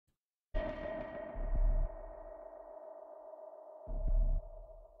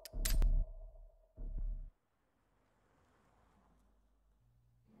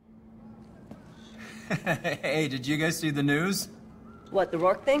Hey, did you guys see the news? What, the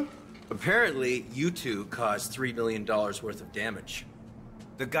Rourke thing? Apparently, you two caused $3 million worth of damage.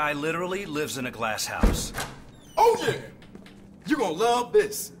 The guy literally lives in a glass house. Oh yeah! You're gonna love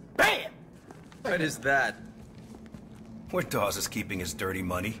this. Bam! What is that? Where Dawes is keeping his dirty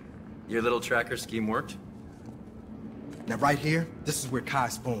money. Your little tracker scheme worked? Now right here, this is where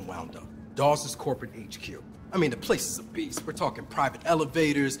Kai's phone wound up. Dawes' corporate HQ. I mean, the place is a beast. We're talking private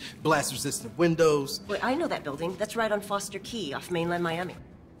elevators, blast-resistant windows. Wait, I know that building. That's right on Foster Key off mainland Miami.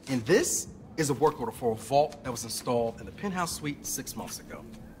 And this is a work order for a vault that was installed in the penthouse suite 6 months ago.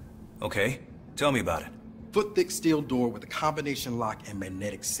 Okay, tell me about it. Foot-thick steel door with a combination lock and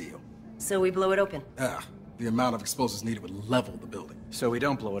magnetic seal. So we blow it open. The amount of explosives needed would level the building. So we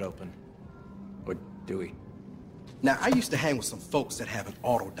don't blow it open. Or do we? Now, I used to hang with some folks that have an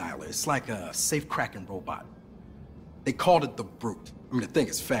auto dialer. It's like a safe-cracking robot. They called it the Brute. I mean, the thing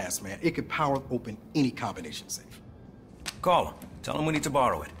is fast, man. It could power open any combination safe. Call him. Tell him we need to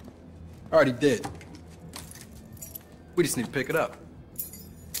borrow it. Already did. We just need to pick it up.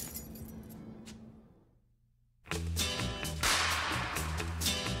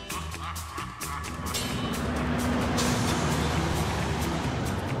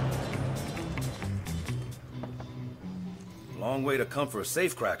 Long way to come for a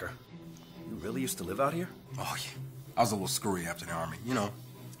safecracker. You really used to live out here? Oh, yeah. I was a little screwy after the army. You know,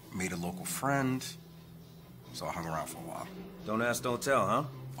 made a local friend. So I hung around for a while. Don't ask, don't tell, huh?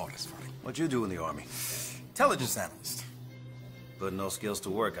 Oh, that's funny. What'd you do in the army? Intelligence analyst. But no skills to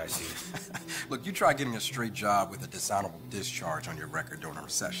work, I see. Look, you try getting a straight job with a dishonorable discharge on your record during a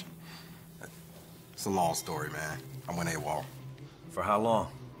recession. It's a long story, man. I went AWOL. For how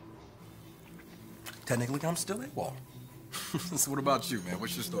long? Technically, I'm still AWOL. So what about you, man?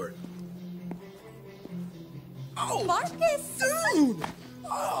 What's your story? Oh! Marcus! Dude!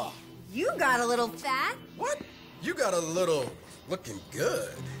 Oh! You got a little fat. What? You got a little looking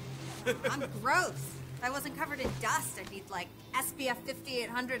good. I'm gross. If I wasn't covered in dust, I'd be like SPF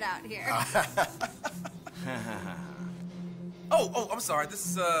 5800 out here. Oh, I'm sorry. This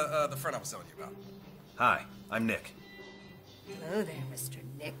is the friend I was telling you about. Hi, I'm Nick. Hello there, Mr.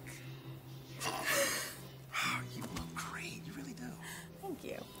 Nick. You look great. You really do. Thank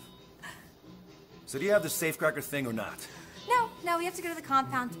you. So do you have the safecracker thing or not? No, we have to go to the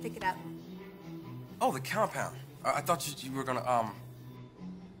compound to pick it up. Oh, the compound. I thought you were gonna,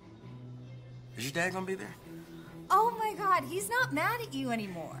 Is your dad gonna be there? Oh my God, he's not mad at you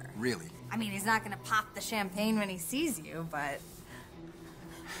anymore. Really? I mean, he's not gonna pop the champagne when he sees you, but...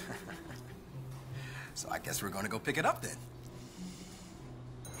 So I guess we're gonna go pick it up then.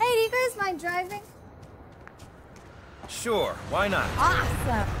 Hey, do you guys mind driving? Sure, why not?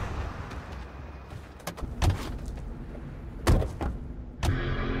 Awesome.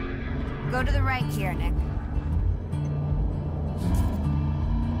 Go to the right here, Nick.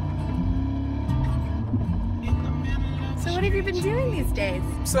 So what have you been doing these days?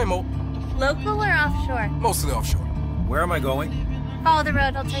 Same old. Local or offshore? Mostly offshore. Where am I going? Follow the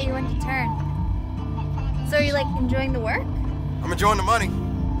road, I'll tell you when to turn. So are you, like, enjoying the work? I'm enjoying the money.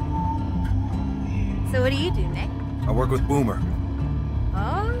 So what do you do, Nick? I work with Boomer.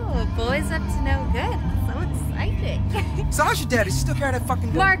 Oh, boy's up to no good. So exciting. So how's your daddy? Still carry that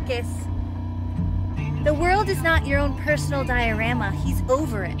fucking gun? Marcus, the world is not your own personal diorama. He's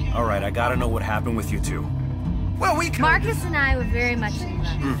over it. All right, I gotta know what happened with you two. Well, we can... Marcus and I were very much in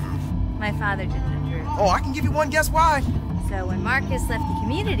love. Mm-hmm. My father didn't approve. Oh, I can give you one guess why. So when Marcus left the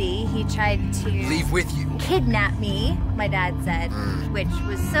community, he tried to... Leave with you. Kidnap me, my dad said, which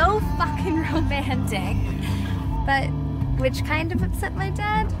was so fucking romantic. But which kind of upset my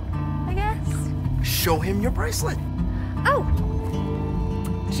dad, I guess. Show him your bracelet. Oh!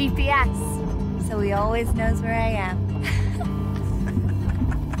 GPS. So he always knows where I am.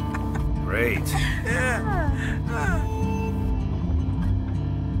 Great. Yeah.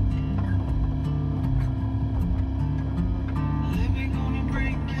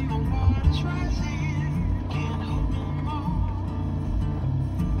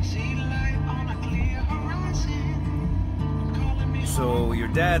 So your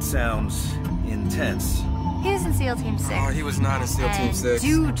dad sounds intense. He was in SEAL Team 6. Oh, he was not in SEAL Team 6.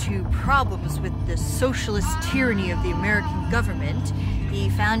 Due to problems with the socialist tyranny of the American government, he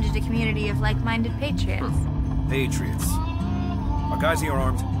founded a community of like-minded patriots. Patriots. Are guys here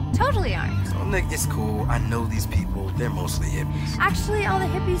armed? Totally armed. Oh, Nick, it's cool. I know these people. They're mostly hippies. Actually, all the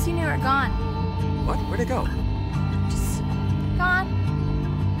hippies you knew are gone. What? Where'd they go? Just gone.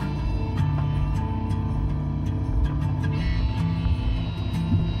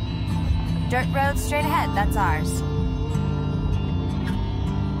 Dirt road straight ahead, that's ours.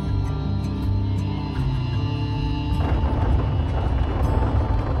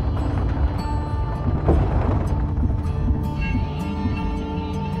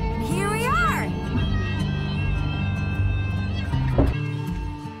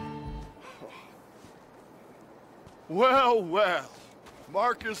 well.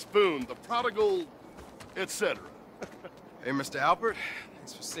 Marcus Boone, the prodigal, etc. Hey, Mr. Albert.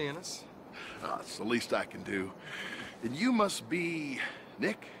 Thanks for seeing us. It's the least I can do. And you must be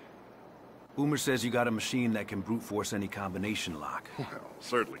Nick? Boomer says you got a machine that can brute force any combination lock. Well,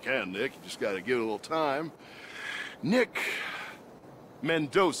 certainly can, Nick. You just gotta give it a little time. Nick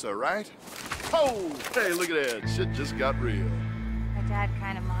Mendoza, right? Oh, hey, look at that. Shit just got real. My dad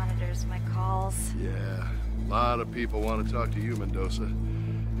kind of monitors my calls. Yeah, a lot of people want to talk to you, Mendoza.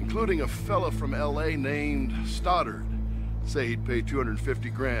 Including a fella from L.A. named Stoddard. Say he'd pay 250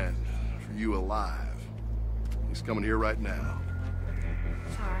 grand for you alive. He's coming here right now.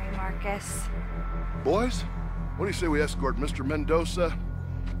 Sorry, Marcus. Boys, what do you say we escort Mr. Mendoza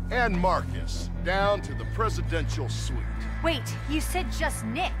and Marcus down to the presidential suite? Wait, you said just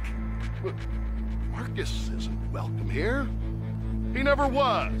Nick. But Marcus isn't welcome here. He never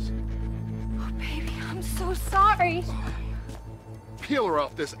was. Oh, baby, I'm so sorry. Peel her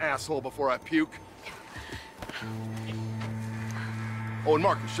off this asshole before I puke. Oh, and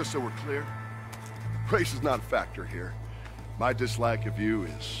Marcus, just so we're clear, race is not a factor here. My dislike of you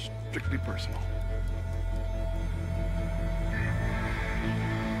is strictly personal.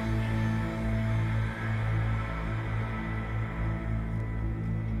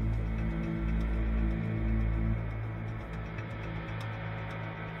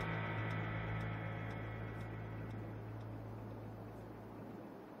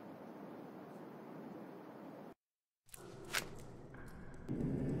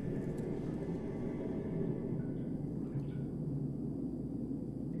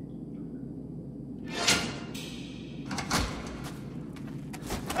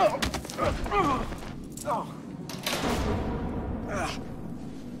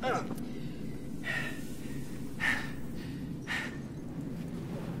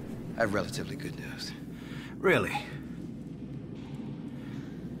 I have relatively good news. Really?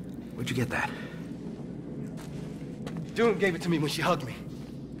 Where'd you get that? Dune gave it to me when she hugged me.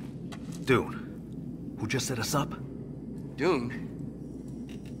 Dune? Who just set us up? Dune?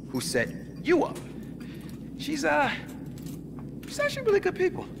 Who set you up? She's actually really good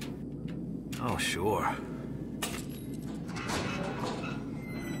people. Oh, sure.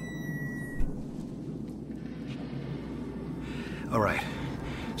 All right.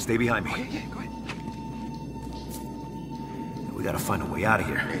 Stay behind me. Oh, yeah, go ahead. We gotta find a way out of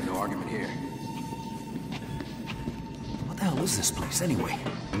here. Ain't no argument here. What the hell is this place, anyway?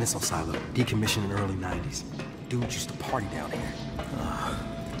 A missile silo, decommissioned in the early 90s. Dudes used to party down here.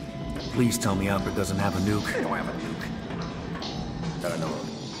 Please tell me Albert doesn't have a nuke. They don't have a nuke. That I know of.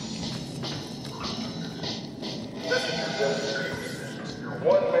 Your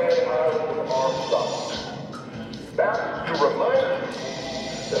one-man island of armed solid. That's to remind you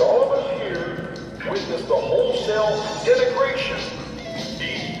that all of us here witnessed the wholesale denigration,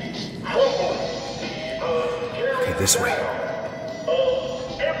 the humbling, Okay, this way.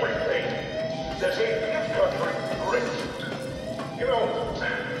 of everything that made this country great. You know,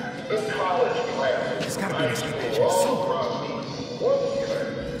 the college classes. There's gotta be an escape hatch all here somewhere. around me. Once given.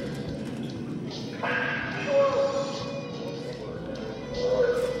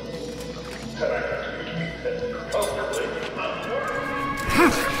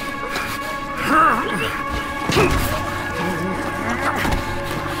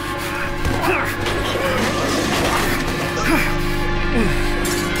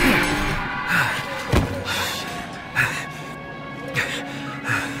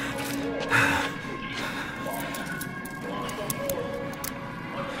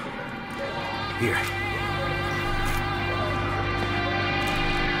 Here.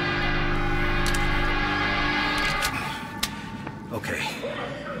 Okay.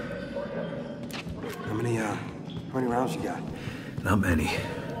 How many rounds you got? Not many.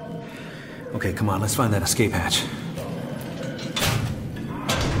 Okay, come on, let's find that escape hatch.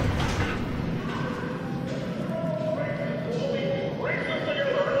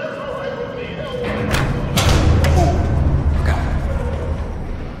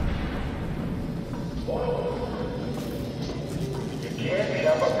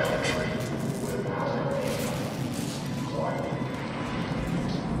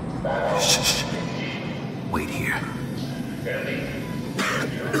 Shh. Wait here.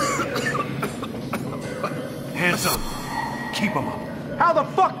 Hands up. Keep them up. How the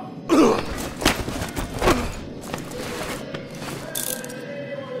fuck?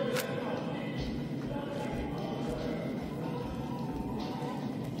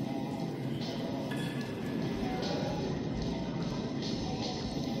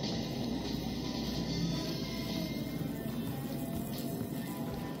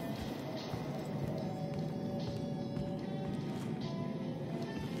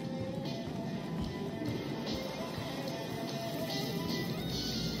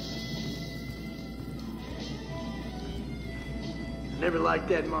 Never liked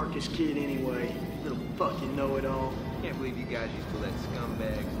that Marcus kid anyway. Little fucking know-it-all. Can't believe you guys used to let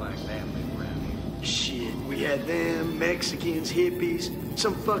scumbags like that live around here. Shit, we had them, Mexicans, hippies,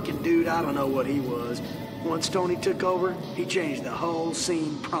 some fucking dude, I don't know what he was. Once Tony took over, he changed the whole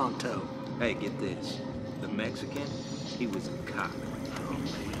scene pronto. Hey, get this. The Mexican, he was a cop. Oh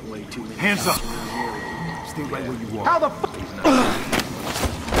man, way too many Hands cops up! around here. Stay right where you are. How the fuck? He's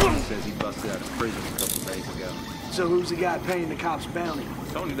not. He says he busted out of prison a couple days ago. So who's the guy paying the cops bounty?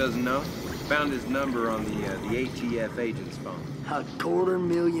 Tony doesn't know. Found his number on the ATF agent's phone.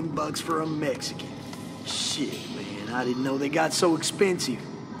 $250,000 for a Mexican. Shit, man, I didn't know they got so expensive.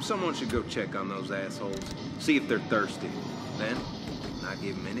 Someone should go check on those assholes. See if they're thirsty. Then, not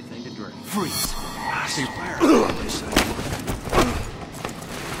give them anything to drink. Freeze! Stay fire.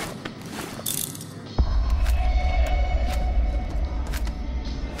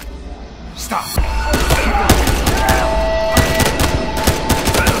 Stop!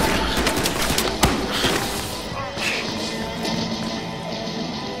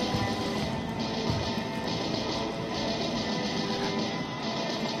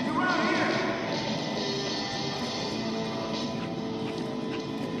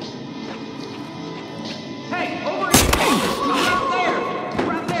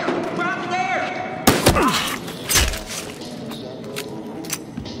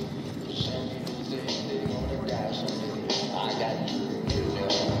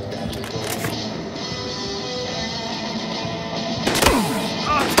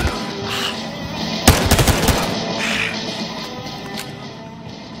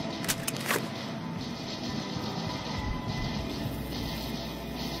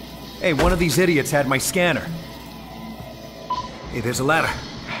 Hey, one of these idiots had my scanner. Hey, there's a ladder.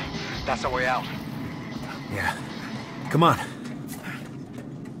 That's the way out. Yeah. Come on.